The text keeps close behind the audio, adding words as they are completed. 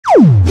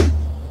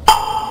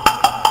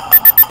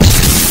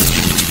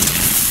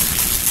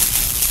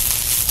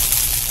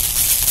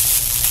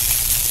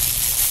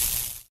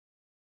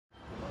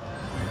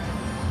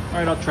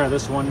try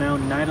this one now.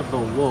 Night of the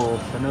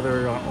Wolf,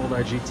 another old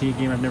IGT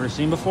game I've never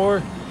seen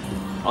before.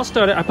 I'll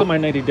start it. I put my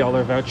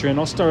 $90 voucher in.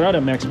 I'll start out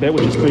at max bet,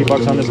 which is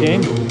 $3 on this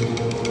game.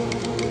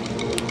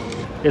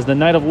 Is the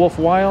Night of Wolf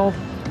wild?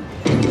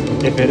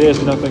 If it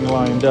is, nothing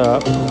lined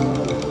up. Okay,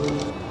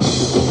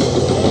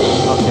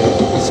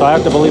 so I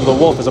have to believe the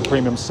wolf is a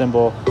premium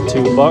symbol.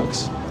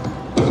 $2.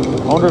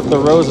 I wonder if the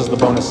rose is the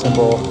bonus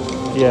symbol.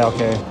 Yeah,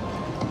 okay.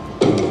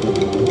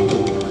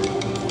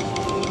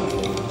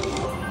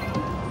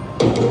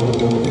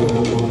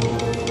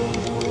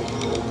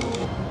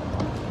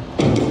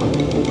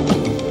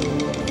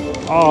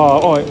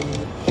 Oh,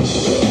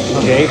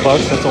 okay,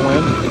 $8, that's a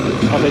win.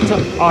 Oh, they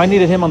took, oh, I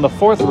needed him on the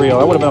 4th reel.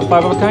 That would have been a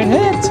 5 of a kind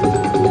hit.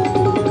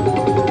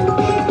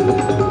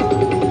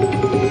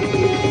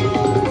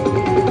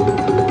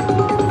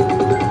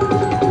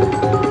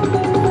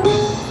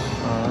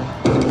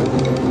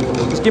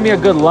 Just give me a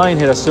good line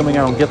hit, assuming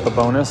I don't get the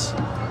bonus.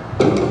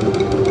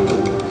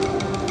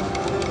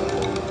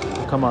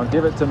 Come on,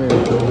 give it to me.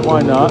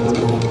 Why not?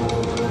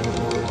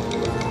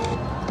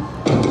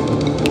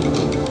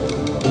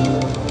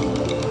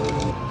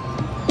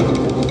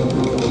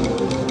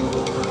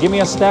 Give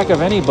me a stack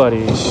of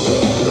anybody.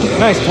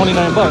 Nice,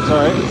 $29, all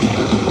right.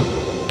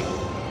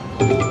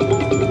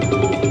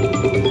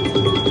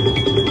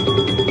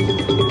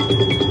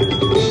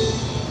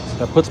 So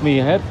that puts me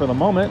ahead for the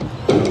moment.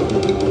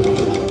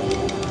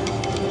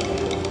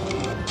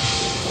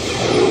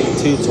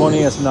 220,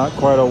 it's not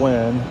quite a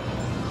win.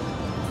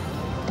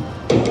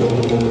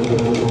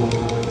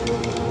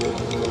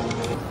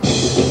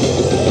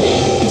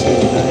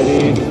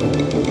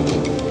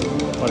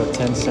 $290. What a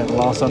 10-cent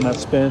loss on that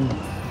spin.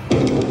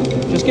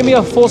 Just give me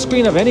a full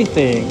screen of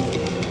anything.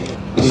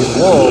 These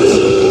wolves.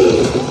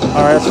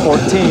 All right, that's 14.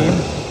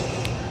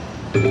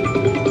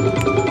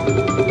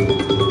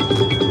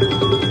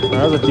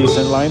 That was a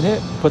decent line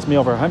hit. Puts me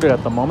over 100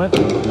 at the moment.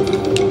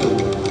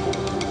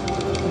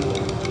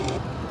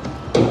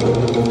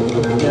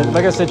 And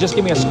like I said, just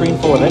give me a screen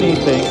full of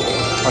anything.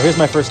 Oh, here's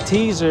my first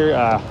teaser.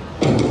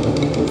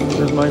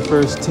 Here's my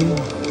first teaser.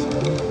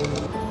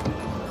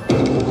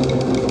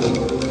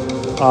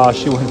 Ah,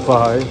 she went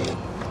by.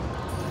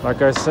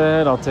 Like I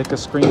said, I'll take a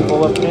screen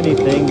full of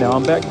anything. Now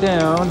I'm back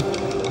down.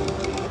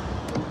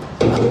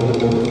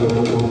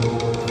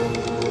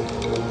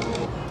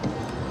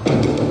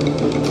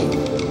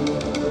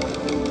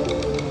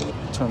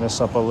 Turn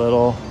this up a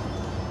little.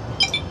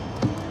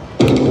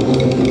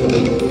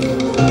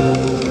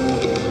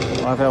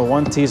 I've had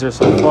one teaser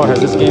so far. Has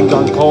this game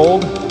gone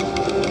cold?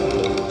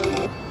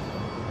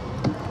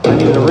 I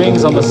need the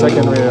rings on the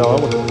 2nd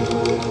reel.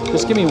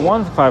 Just give me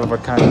one 5 of a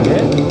kind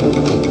hit.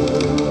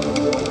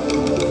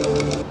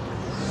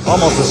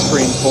 Almost a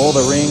screen full.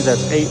 The rings,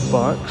 that's $8.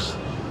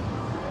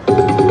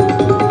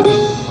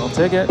 I'll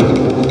take it.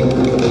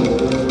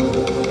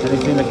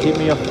 Anything to keep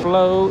me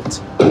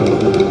afloat.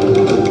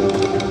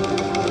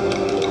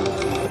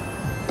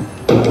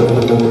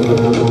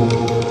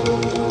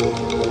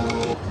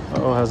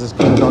 Oh, has this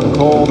game gone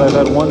cold? I've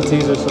had one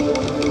teaser,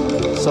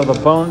 so the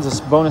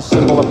bonus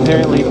symbol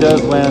apparently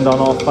does land on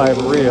all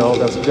 5 reels.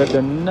 That's good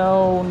to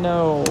know.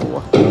 No.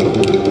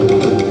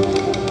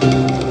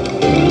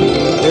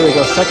 Here we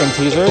go, 2nd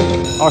teaser.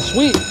 Oh,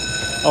 sweet.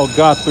 Oh,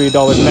 God, $3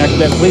 max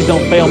bet. Please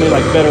don't fail me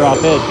like Better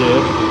Off Ed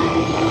did.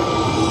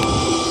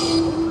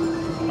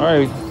 All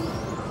right.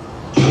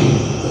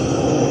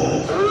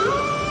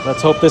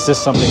 Let's hope this is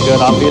something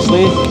good,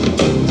 obviously.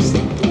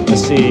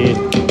 Let's see.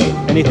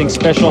 Anything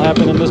special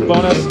happen in this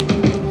bonus?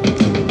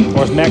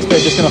 Or is max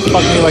bet just going to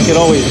fuck me like it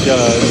always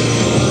does?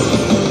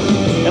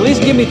 At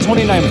least give me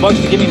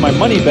 $29 to give me my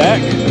money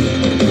back.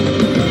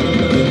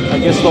 I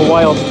guess the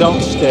wilds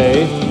don't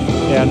stay.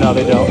 Yeah, no,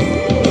 they don't.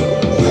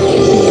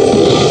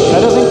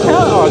 That doesn't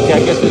count. Oh, okay, I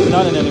guess it's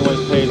not in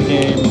anyone's paid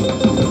game.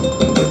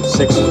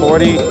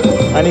 640.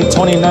 I need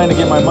 29 to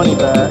get my money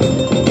back.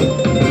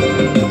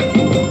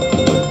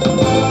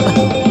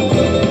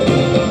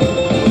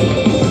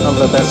 I'll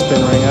let that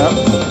spin ring up.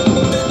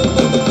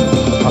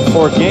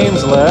 4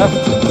 games left.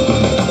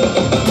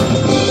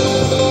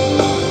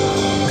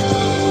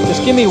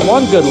 Just give me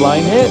one good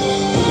line hit.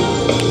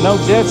 No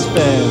dead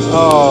spins.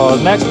 Oh,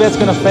 max bet's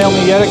gonna fail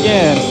me yet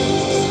again.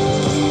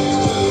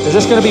 Is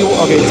this gonna be,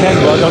 okay,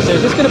 $10. Okay,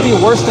 is this gonna be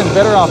worse than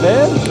Better Off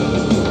Ed?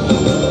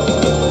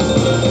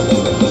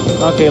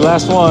 Okay,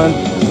 last one.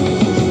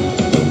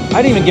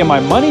 I didn't even get my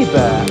money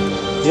back.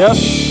 Yep,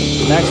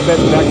 max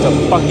bet's back to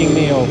fucking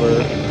me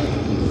over.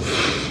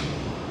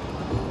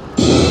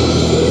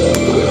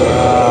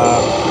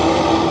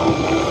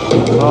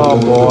 Oh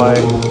boy.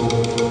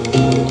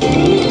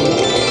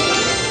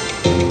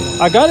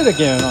 I got it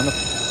again on the...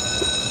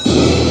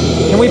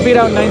 Can we beat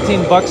out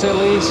 $19 at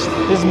least?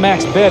 This is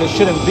max bet, it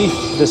shouldn't be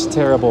this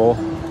terrible.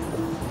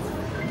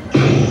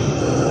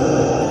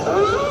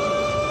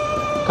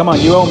 Come on,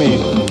 you owe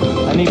me.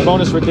 I need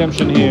bonus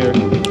redemption here.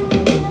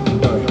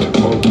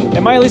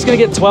 Am I at least gonna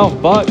get $12?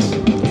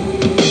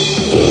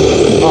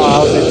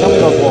 Oh, tell me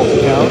those wolves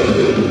count.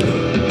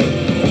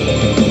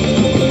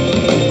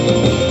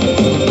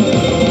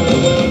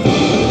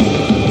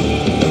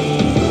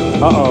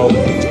 Uh-oh.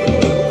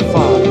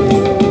 Fuck.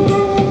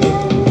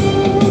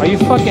 Are you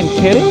fucking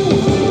kidding?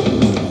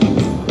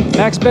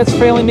 MaxBet's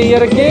failing me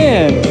yet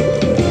again.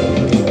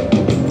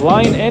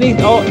 Line any...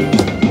 Oh.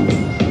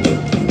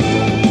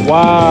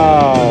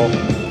 Wow.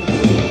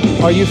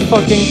 Are you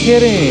fucking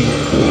kidding?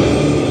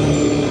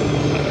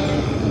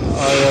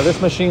 Oh yeah, this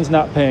machine's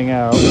not paying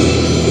out.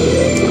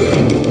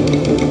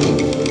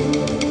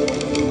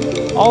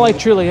 All I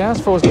truly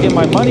asked for was to get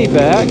my money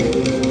back.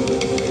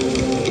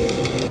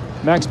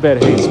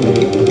 MaxBet hates me.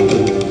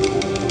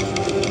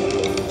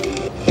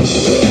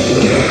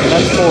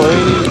 That's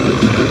 480.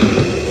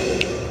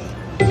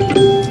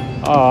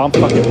 Oh, I'm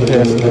fucking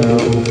pissed now.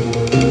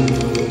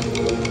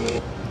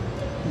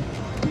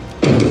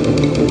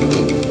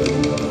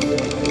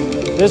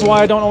 This is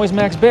why I don't always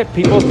MaxBet,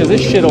 people, because this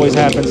shit always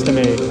happens to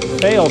me.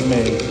 Fails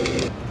me.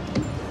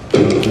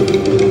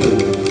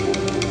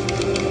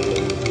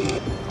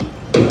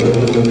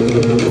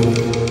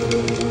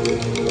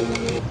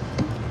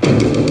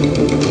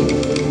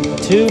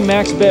 Two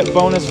MaxBet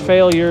bonus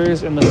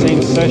failures in the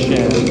same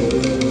session.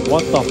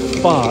 What the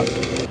fuck?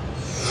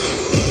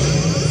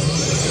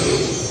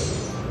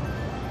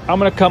 I'm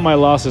gonna cut my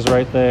losses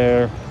right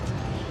there.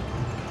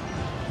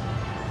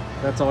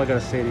 That's all I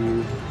gotta say to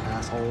you,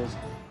 assholes.